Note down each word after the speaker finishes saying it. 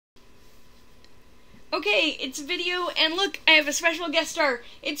Okay, it's a video, and look, I have a special guest star.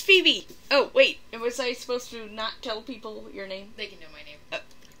 It's Phoebe. Oh, wait, was I supposed to not tell people your name? They can know my name.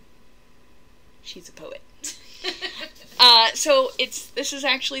 She's a poet. So this is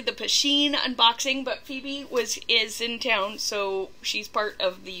actually the Pusheen unboxing, but Phoebe is in town, so she's part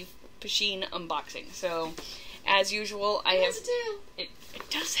of the Pusheen unboxing. So, as usual, It has a tail. It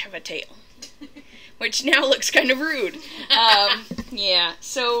does have a tail. Which now looks kind of rude. Yeah,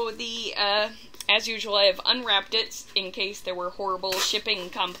 so as usual, I have unwrapped it in case there were horrible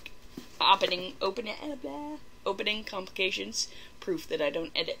shipping opening complications. Proof that I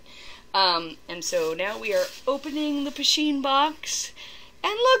don't edit. And so now we are opening the Pusheen box.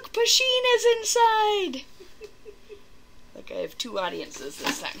 And look, Pusheen is inside! Look, I have two audiences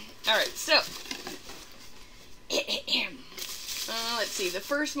this time. Alright, so. Let's see, the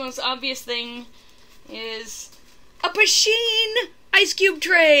first most obvious thing is a Pusheen ice cube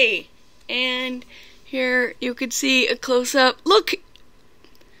tray. And here you could see a close-up. Look!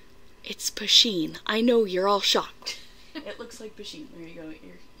 It's Pusheen. I know you're all shocked. It looks like Pusheen. There you go.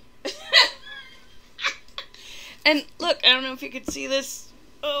 And look, I don't know if you could see this.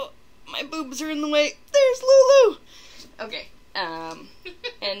 Oh, my boobs are in the way. There's Lulu! Okay. And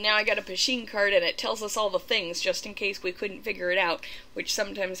now I got a Pusheen card, and it tells us all the things, just in case we couldn't figure it out, which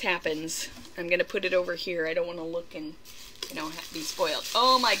sometimes happens. I'm gonna put it over here. I don't want to look and, be spoiled.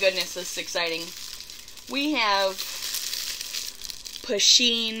 Oh my goodness, this is exciting. We have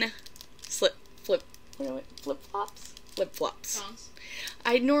Pusheen flip-flops? Flip-flops. Thongs.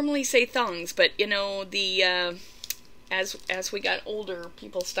 I normally say thongs, but, as we got older,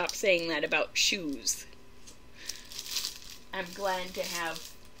 people stopped saying that about shoes. I'm glad to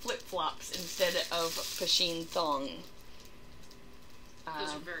have flip-flops instead of Pusheen thong.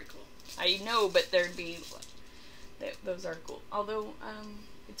 Those are very cool. I know, but those are cool. Although,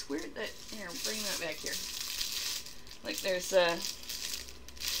 it's weird that, here, bring that back here. Like, there's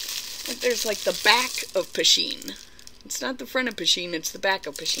like the back of Pusheen. It's not the front of Pusheen, it's the back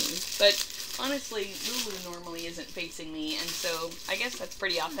of Pusheen. But, honestly, Lulu normally isn't facing me, and so I guess that's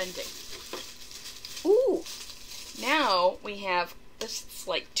pretty authentic. Ooh! Now we have, this is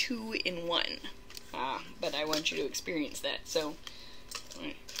like 2 in 1. But I want you to experience that. So,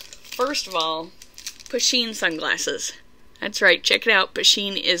 first of all, Pusheen sunglasses. That's right, check it out.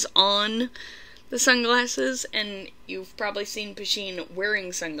 Pusheen is on the sunglasses, and you've probably seen Pusheen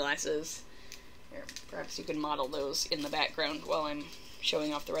wearing sunglasses. Here, perhaps you can model those in the background while I'm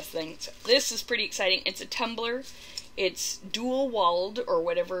showing off the rest of the thing. So this is pretty exciting. It's a tumbler. It's dual-walled, or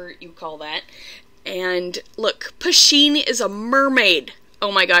whatever you call that. And look, Pusheen is a mermaid.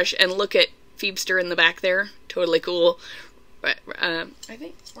 Oh my gosh, and look at Phoebster in the back there. Totally cool. I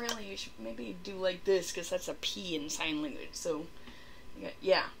think really you should maybe do like this, because that's a P in sign language. So,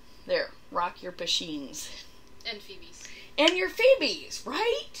 yeah, there. Rock your Pusheens. And Phoebe's. And your Phoebes,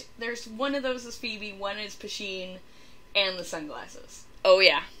 right? There's one of those is Phoebe, one is Pusheen, and the sunglasses. Oh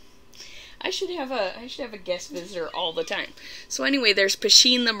yeah. I should have a guest visitor all the time. So anyway, there's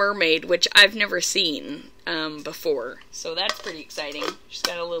Pusheen the mermaid, which I've never seen before. So that's pretty exciting. She's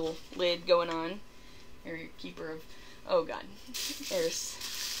got a little lid going on. Or your keeper of... Oh god. I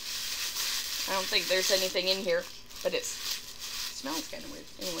don't think there's anything in here, but it smells kind of weird.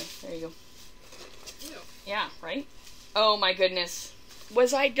 Anyway, there you go. Ew. Yeah, right? Oh my goodness.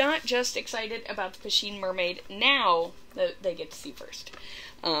 Was I not just excited about the Pusheen mermaid? Now they get to see first.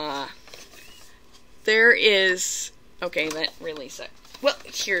 There is... Okay, that really sucks. Well,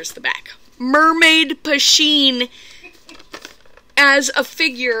 here's the back. Mermaid Pusheen as a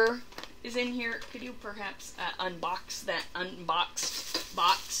figure is in here. Could you perhaps unbox that unboxed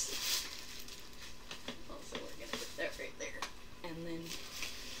box? Also, we're going to put that right there. And then...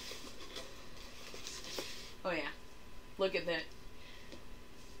 Oh, yeah. Look at that.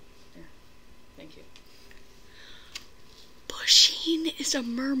 There. Thank you. Pusheen is a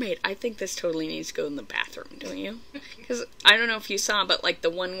mermaid. I think this totally needs to go in the bathroom, don't you? Because I don't know if you saw, but like the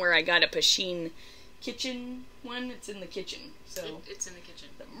one where I got a Pusheen kitchen one, it's in the kitchen. So it's in the kitchen.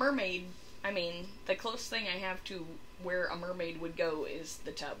 The mermaid, I mean, the closest thing I have to where a mermaid would go is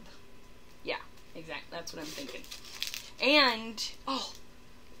the tub. Yeah, exactly. That's what I'm thinking. And, oh,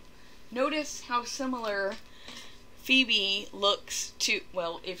 notice how similar Phoebe looks to,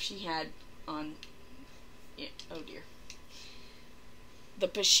 well, if she had on, yeah, oh dear. The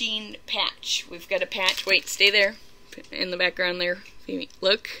Pusheen patch. We've got a patch. Wait, stay there. In the background there. Phoebe,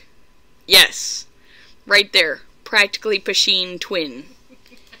 look. Yes. Right there. Practically Pusheen twin.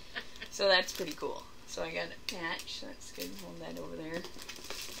 So that's pretty cool. So I got a patch. That's good. Hold that over there.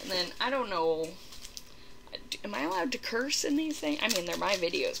 And then, I don't know. Am I allowed to curse in these things? I mean, they're my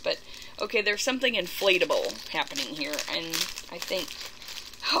videos, but okay, there's something inflatable happening here, and I think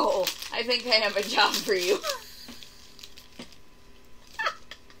I have a job for you.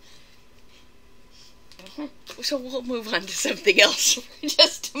 So we'll move on to something else for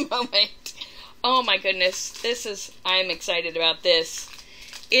just a moment. Oh my goodness, I'm excited about this.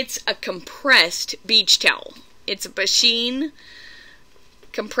 It's a compressed beach towel. It's a Pusheen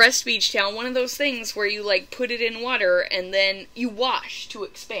compressed beach towel, one of those things where you like put it in water and then you wash to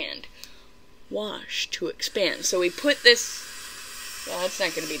expand. Wash to expand. So we put this, well, that's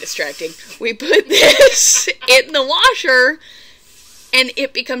not going to be distracting. We put this in the washer and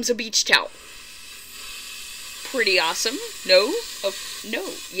it becomes a beach towel. Pretty awesome. No? Oh, no.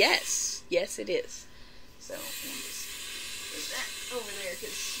 Yes. Yes, it is. So, we'll just put that over there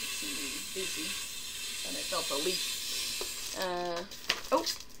because you seem to be busy. And I felt a leak. Oh,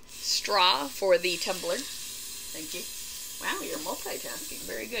 straw for the tumbler. Thank you. Wow, you're multitasking.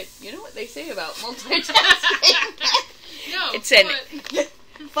 Very good. You know what they say about multitasking? No. It's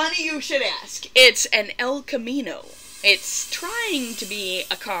funny you should ask. It's an El Camino. It's trying to be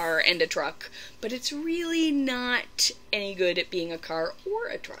a car and a truck, but it's really not any good at being a car or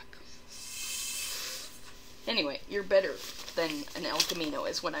a truck. Anyway, you're better than an El Camino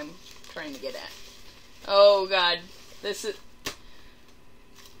is what I'm trying to get at. Oh God, this is...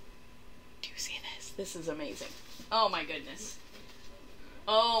 Do you see this? This is amazing. Oh my goodness.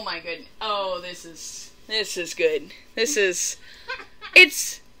 Oh my goodness. Oh, this is good. This is...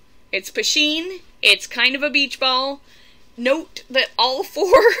 It's Pusheen. It's kind of a beach ball. Note that all 4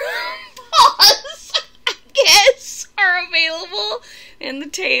 paws, I guess, are available. And the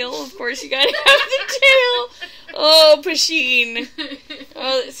tail, of course, you gotta have the tail. Oh, Pusheen.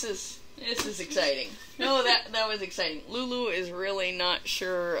 Oh, this is exciting. No, that was exciting. Lulu is really not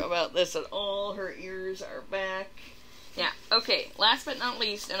sure about this at all. Her ears are back. Yeah, okay, last but not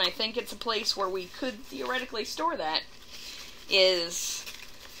least, and I think it's a place where we could theoretically store that, is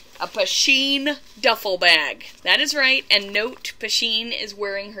a Pusheen duffel bag. That is right, and note, Pusheen is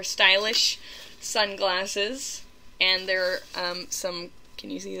wearing her stylish sunglasses, and there are some,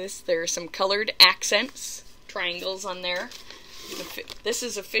 can you see this? There are some colored accents, triangles on there. This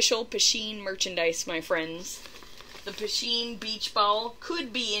is official Pusheen merchandise, my friends. The Pusheen beach ball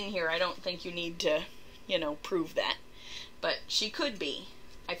could be in here. I don't think you need to, prove that. But she could be.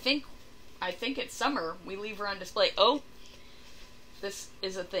 I think it's summer. We leave her on display. Oh, this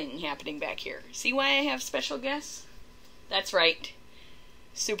is a thing happening back here. See why I have special guests? That's right.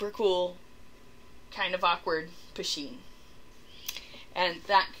 Super cool, kind of awkward Pusheen. And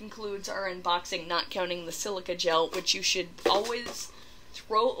that concludes our unboxing, not counting the silica gel, which you should always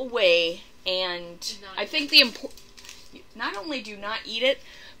throw away. And I think not only do not eat it,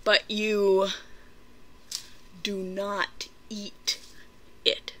 but you do not eat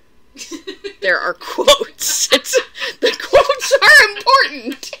it. There are quotes. The quotes are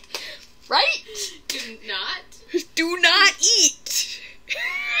important, right? Do not eat.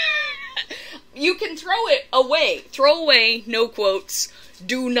 You can throw it away. Throw away, no quotes.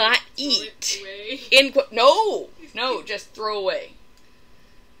 Do not eat. No, just throw away.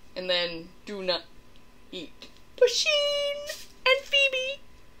 And then do not eat. Pusheen and Phoebe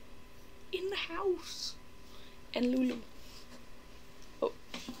in the house. And Lulu. Oh.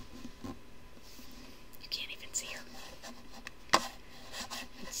 You can't even see her.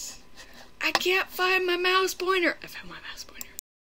 I can't find my mouse pointer. I found